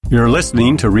You're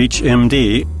listening to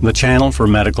ReachMD, the channel for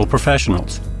medical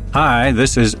professionals. Hi,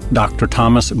 this is Dr.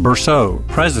 Thomas Berceau,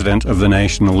 President of the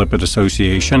National Lipid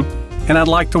Association, and I'd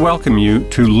like to welcome you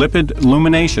to Lipid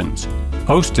Luminations,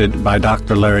 hosted by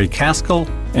Dr. Larry Caskell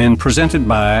and presented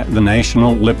by the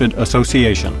National Lipid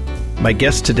Association. My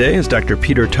guest today is Dr.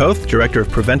 Peter Toth, Director of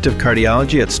Preventive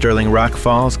Cardiology at Sterling Rock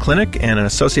Falls Clinic and an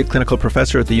Associate Clinical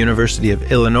Professor at the University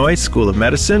of Illinois School of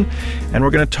Medicine. And we're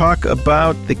going to talk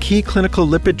about the key clinical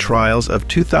lipid trials of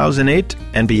 2008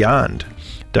 and beyond.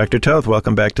 Dr. Toth,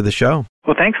 welcome back to the show.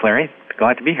 Well, thanks, Larry.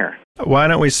 Glad to be here. Why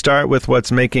don't we start with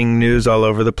what's making news all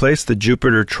over the place, the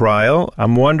Jupiter trial.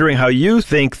 I'm wondering how you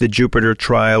think the Jupiter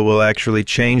trial will actually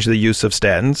change the use of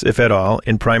statins, if at all,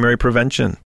 in primary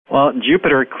prevention. Well,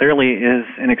 Jupiter clearly is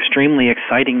an extremely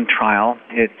exciting trial.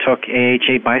 It took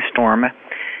AHA by storm,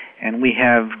 and we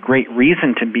have great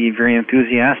reason to be very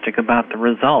enthusiastic about the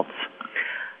results.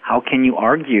 How can you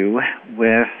argue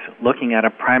with looking at a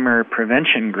primary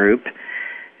prevention group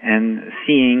and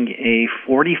seeing a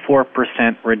 44%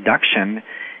 reduction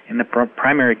in the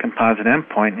primary composite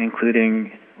endpoint,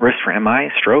 including risk for MI,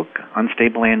 stroke,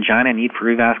 unstable angina, need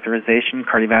for revascularization,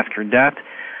 cardiovascular death,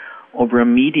 over a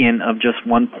median of just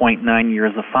 1.9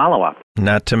 years of follow-up.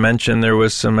 Not to mention there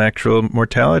was some actual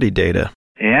mortality data.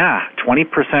 Yeah, 20%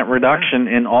 reduction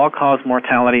in all-cause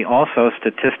mortality, also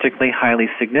statistically highly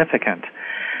significant.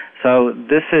 So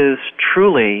this is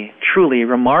truly, truly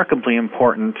remarkably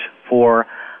important for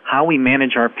how we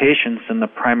manage our patients in the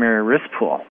primary risk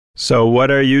pool. So what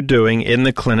are you doing in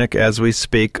the clinic as we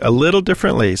speak a little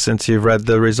differently since you've read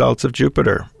the results of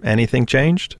Jupiter? Anything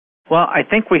changed? Well, I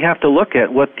think we have to look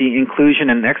at what the inclusion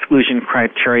and exclusion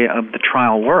criteria of the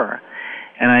trial were.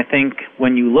 And I think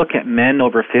when you look at men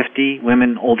over 50,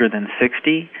 women older than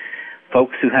 60,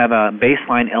 folks who have a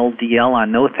baseline LDL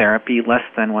on no therapy less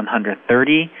than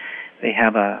 130, they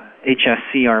have a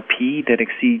hsCRP that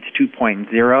exceeds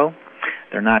 2.0,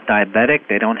 they're not diabetic,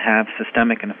 they don't have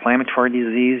systemic inflammatory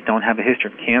disease, don't have a history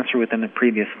of cancer within the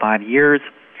previous 5 years,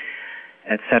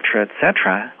 et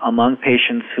cetera, among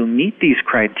patients who meet these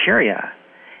criteria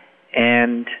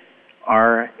and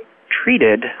are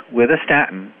treated with a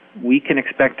statin, we can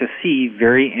expect to see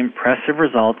very impressive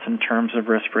results in terms of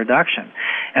risk reduction.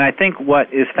 And I think what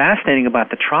is fascinating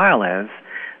about the trial is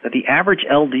that the average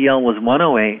LDL was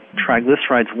 108,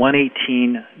 triglycerides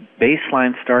 118,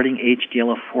 baseline starting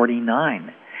HDL of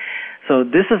 49. So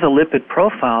this is a lipid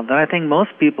profile that I think most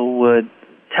people would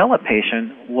tell a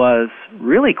patient was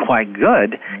really quite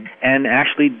good and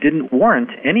actually didn't warrant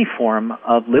any form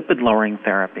of lipid-lowering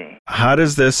therapy. How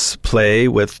does this play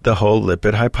with the whole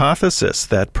lipid hypothesis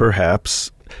that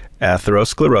perhaps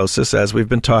atherosclerosis, as we've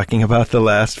been talking about the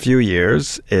last few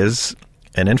years, is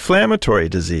an inflammatory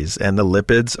disease and the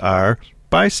lipids are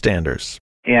bystanders?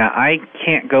 Yeah, I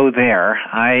can't go there.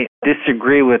 I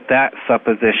disagree with that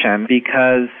supposition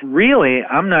because really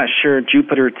I'm not sure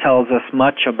Jupiter tells us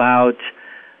much about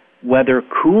whether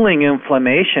cooling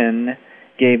inflammation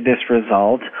gave this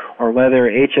result or whether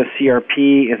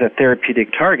hsCRP is a therapeutic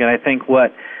target. I think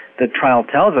what the trial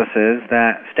tells us is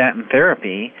that statin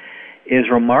therapy is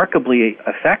remarkably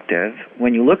effective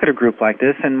when you look at a group like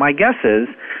this, and my guess is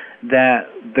that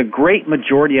the great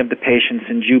majority of the patients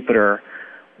in Jupiter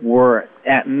were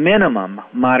at minimum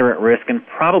moderate risk, and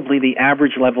probably the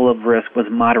average level of risk was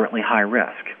moderately high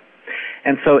risk.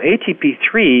 And so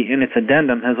ATP3 in its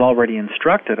addendum has already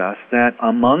instructed us that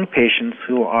among patients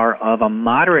who are of a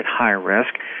moderate high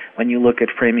risk, when you look at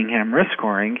Framingham risk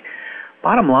scoring,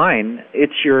 bottom line,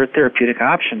 it's your therapeutic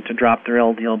option to drop their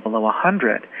LDL below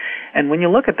 100. And when you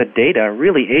look at the data,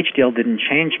 really HDL didn't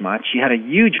change much. You had a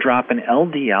huge drop in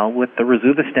LDL with the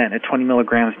rosuvastatin at 20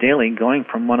 milligrams daily going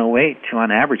from 108 to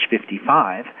on average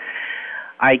 55.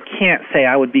 I can't say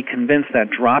I would be convinced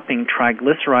that dropping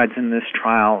triglycerides in this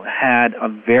trial had a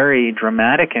very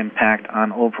dramatic impact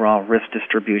on overall risk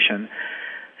distribution.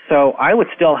 So I would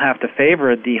still have to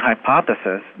favor the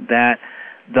hypothesis that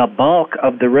the bulk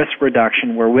of the risk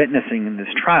reduction we're witnessing in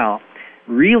this trial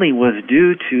really was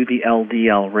due to the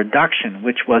LDL reduction,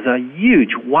 which was a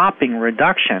huge, whopping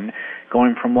reduction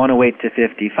going from 108 to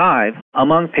 55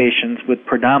 among patients with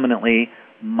predominantly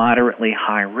moderately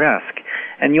high risk.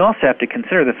 And you also have to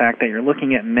consider the fact that you're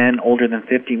looking at men older than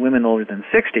 50, women older than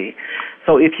 60.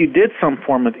 So if you did some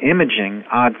form of imaging,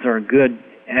 odds are good,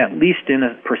 at least in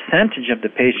a percentage of the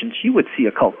patients, you would see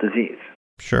occult disease.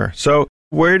 Sure. So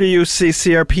where do you see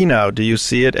CRP now? Do you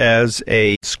see it as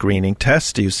a screening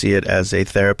test? Do you see it as a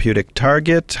therapeutic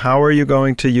target? How are you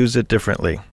going to use it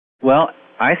differently? Well,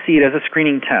 I see it as a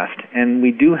screening test, and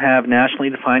we do have nationally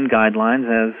defined guidelines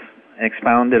as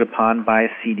expounded upon by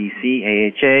CDC,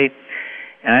 AHA,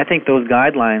 And I think those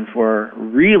guidelines were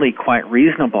really quite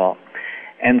reasonable.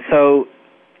 And so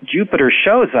Jupiter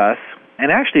shows us,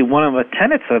 and actually one of the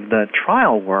tenets of the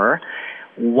trial were,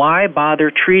 why bother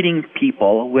treating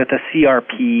people with a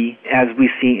CRP, as we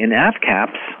see in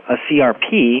AVCAPS, a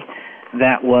CRP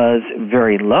that was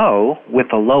very low with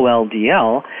a low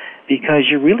LDL, because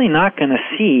you're really not going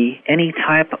to see any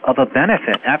type of a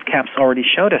benefit. AVCAPS already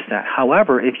showed us that.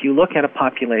 However, if you look at a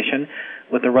population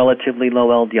with a relatively low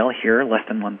LDL here, less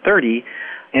than 130,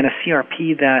 and a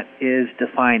CRP that is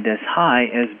defined as high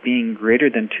as being greater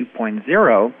than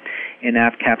 2.0 in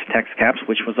AVCAPS, TEXCAPS,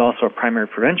 which was also a primary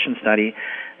prevention study,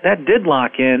 that did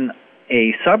lock in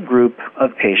a subgroup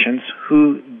of patients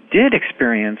who did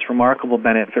experience remarkable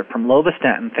benefit from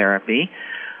lovastatin therapy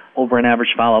over an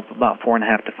average follow-up of about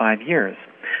 4.5 to 5 years.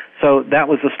 So that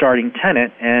was the starting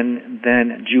tenet, and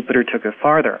then Jupiter took it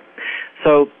farther.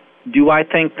 So do I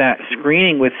think that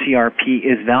screening with CRP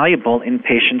is valuable in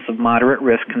patients of moderate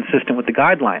risk consistent with the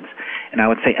guidelines? And I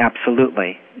would say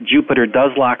absolutely. Jupiter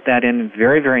does lock that in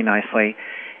very, very nicely.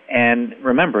 And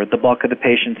remember, the bulk of the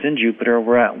patients in Jupiter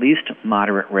were at least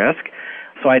moderate risk.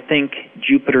 So I think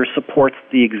Jupiter supports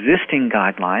the existing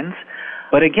guidelines.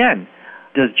 But again,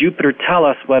 does Jupiter tell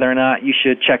us whether or not you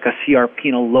should check a CRP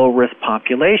in a low-risk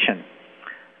population?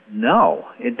 No,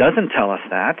 it doesn't tell us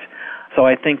that. So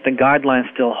I think the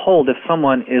guidelines still hold. If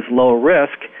someone is low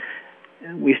risk,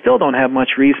 we still don't have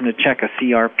much reason to check a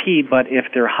CRP, but if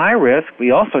they're high risk, we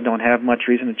also don't have much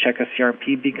reason to check a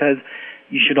CRP because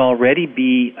you should already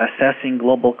be assessing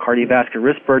global cardiovascular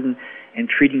risk burden and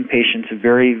treating patients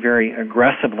very, very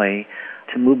aggressively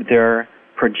to move their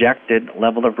projected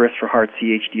level of risk for heart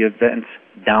CHD events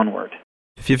downward.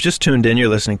 If you've just tuned in, you're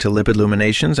listening to Lipid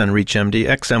Illuminations on ReachMD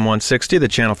XM160, the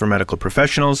channel for medical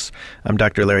professionals. I'm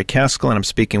Dr. Larry Kaskel, and I'm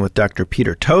speaking with Dr.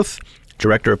 Peter Toth,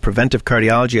 Director of Preventive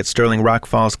Cardiology at Sterling Rock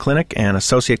Falls Clinic and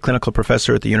Associate Clinical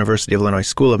Professor at the University of Illinois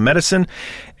School of Medicine.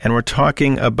 And we're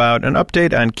talking about an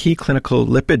update on key clinical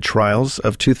lipid trials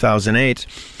of 2008.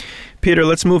 Peter,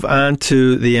 let's move on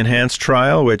to the ENHANCE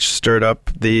trial, which stirred up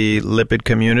the lipid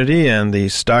community and the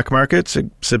stock market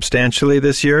substantially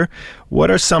this year.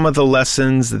 What are some of the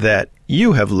lessons that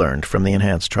you have learned from the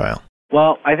ENHANCE trial?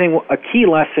 Well, I think a key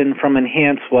lesson from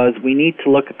ENHANCE was we need to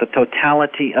look at the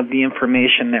totality of the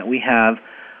information that we have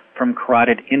from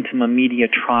carotid intima media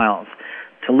trials.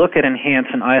 To look at ENHANCE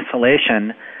in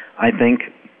isolation, I think,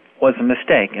 was a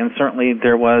mistake. And certainly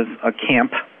there was a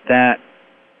camp that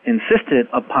insisted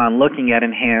upon looking at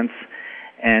ENHANCE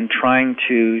and trying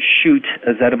to shoot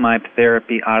ezetimibe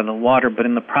therapy out of the water. But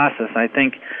in the process, I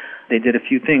think they did a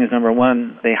few things. Number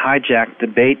one, they hijacked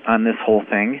debate on this whole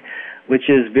thing, which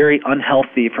is very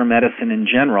unhealthy for medicine in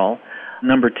general.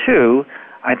 Number two,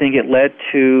 I think it led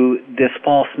to this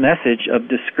false message of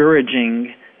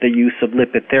discouraging the use of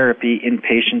lipid therapy in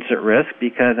patients at risk,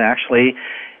 because actually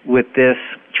with this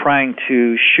trying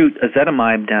to shoot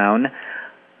ezetimibe down,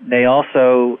 they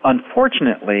also,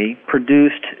 unfortunately,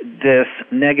 produced this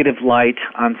negative light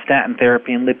on statin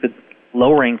therapy and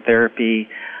lipid-lowering therapy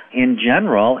in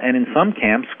general, and in some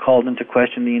camps called into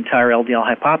question the entire LDL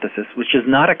hypothesis, which is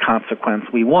not a consequence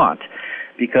we want,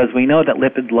 because we know that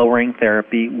lipid-lowering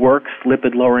therapy works,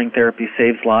 lipid-lowering therapy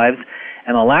saves lives,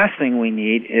 and the last thing we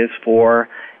need is for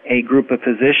a group of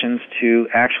physicians to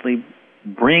actually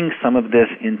bring some of this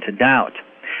into doubt.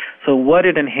 So what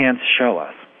did ENHANCE show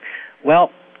us? Well,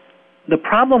 the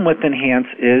problem with ENHANCE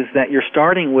is that you're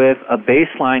starting with a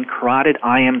baseline carotid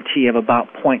IMT of about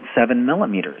 0.7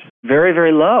 millimeters. Very,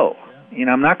 very low.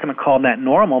 I'm not going to call that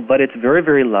normal, but it's very,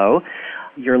 very low.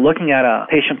 You're looking at a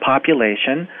patient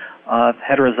population of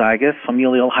heterozygous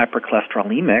familial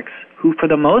hypercholesterolemics who, for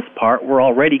the most part, were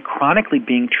already chronically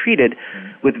being treated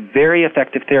with very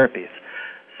effective therapies.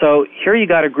 So here you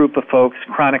got a group of folks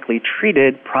chronically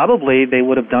treated. Probably they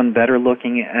would have done better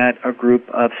looking at a group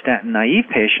of statin-naive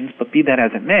patients, but be that as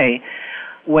it may,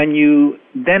 when you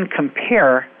then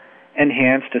compare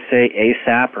ENHANCE to, say,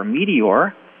 ASAP or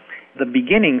METEOR, the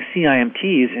beginning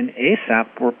CIMTs in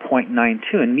ASAP were 0.92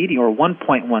 and METEOR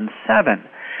 1.17.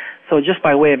 So just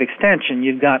by way of extension,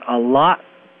 you've got a lot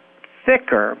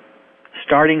thicker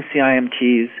starting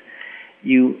CIMTs.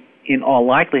 You, in all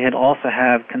likelihood, also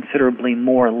have considerably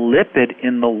more lipid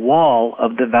in the wall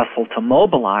of the vessel to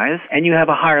mobilize, and you have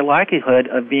a higher likelihood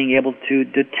of being able to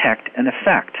detect an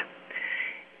effect.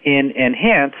 In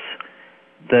ENHANCE,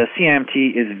 the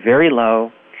CIMT is very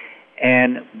low,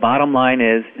 and bottom line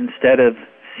is, instead of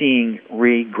seeing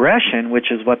regression,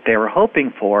 which is what they were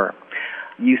hoping for,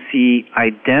 you see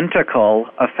identical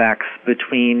effects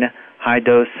between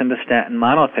high-dose simvastatin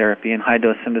monotherapy and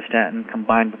high-dose simvastatin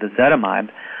combined with ezetimibe.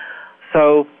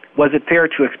 So was it fair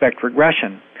to expect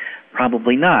regression?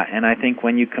 Probably not. And I think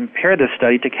when you compare this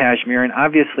study to Kashmir, and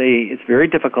obviously it's very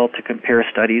difficult to compare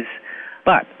studies,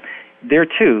 but there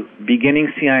too,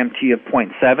 beginning CIMT of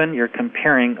 0.7, you're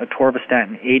comparing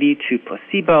atorvastatin 80 to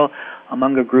placebo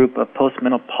among a group of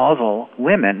postmenopausal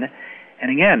women.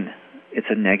 And again, it's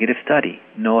a negative study,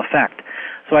 no effect.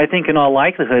 So I think in all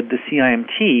likelihood the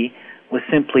CIMT was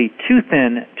simply too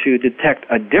thin to detect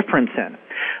a difference in.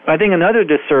 But I think another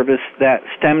disservice that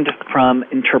stemmed from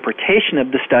interpretation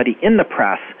of the study in the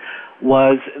press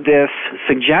was this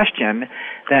suggestion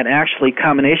that actually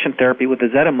combination therapy with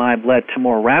ezetimibe led to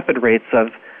more rapid rates of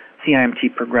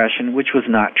CIMT progression, which was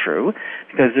not true,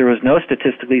 because there was no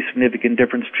statistically significant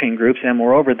difference between groups, and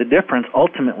moreover, the difference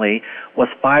ultimately was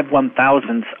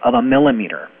 5/1000ths of a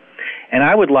millimeter. And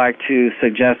I would like to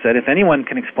suggest that if anyone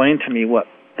can explain to me what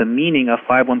the meaning of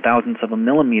 5/1000ths of a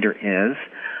millimeter is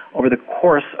over the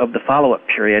course of the follow-up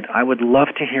period, I would love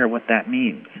to hear what that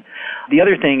means. The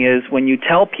other thing is when you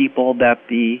tell people that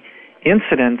the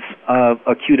incidence of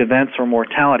acute events or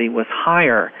mortality was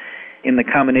higher in the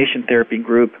combination therapy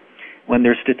group when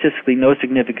there's statistically no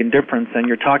significant difference, and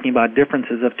you're talking about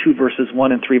differences of 2 versus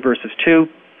 1 and 3 versus 2,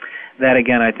 that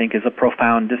again I think is a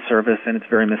profound disservice and it's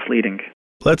very misleading.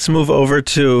 Let's move over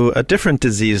to a different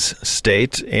disease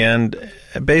state, and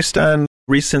based on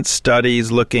recent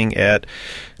studies looking at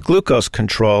glucose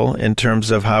control in terms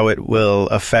of how it will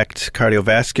affect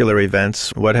cardiovascular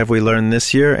events, what have we learned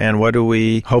this year, and what do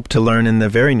we hope to learn in the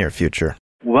very near future?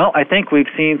 Well, I think we've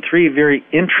seen 3 very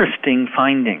interesting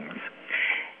findings.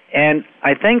 And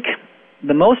I think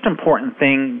the most important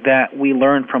thing that we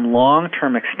learned from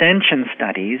long-term extension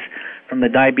studies from the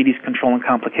Diabetes Control and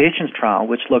Complications trial,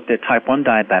 which looked at type 1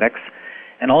 diabetics,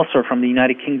 and also from the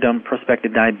United Kingdom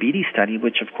prospective diabetes study,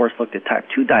 which of course looked at type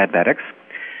 2 diabetics.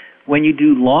 When you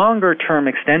do longer-term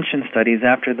extension studies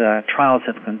after the trials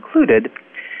have concluded,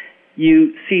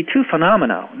 you see 2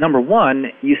 phenomena. Number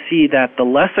one, you see that the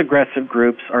less aggressive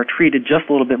groups are treated just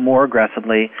a little bit more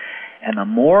aggressively, and the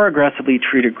more aggressively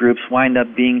treated groups wind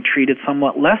up being treated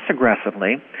somewhat less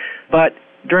aggressively. But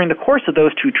during the course of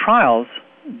those 2 trials,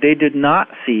 they did not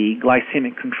see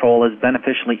glycemic control as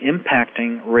beneficially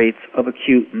impacting rates of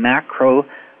acute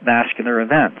macrovascular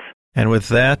events. And with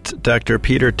that, Dr.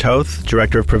 Peter Toth,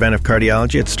 Director of Preventive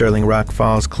Cardiology at Sterling Rock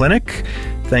Falls Clinic,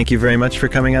 thank you very much for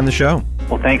coming on the show.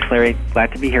 Well, thanks, Larry.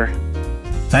 Glad to be here.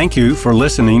 Thank you for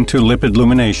listening to Lipid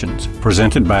Luminations,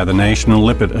 presented by the National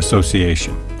Lipid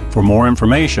Association. For more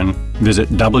information, visit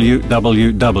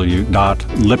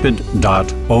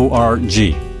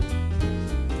www.lipid.org.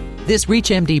 This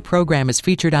ReachMD program is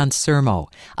featured on Sermo,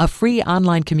 a free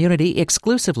online community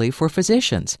exclusively for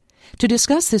physicians. To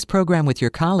discuss this program with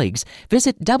your colleagues,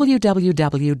 visit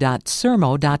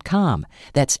www.sermo.com.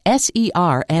 That's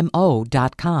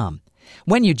SERMO.com.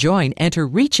 When you join, enter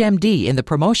ReachMD in the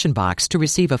promotion box to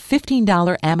receive a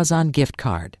 $15 Amazon gift card.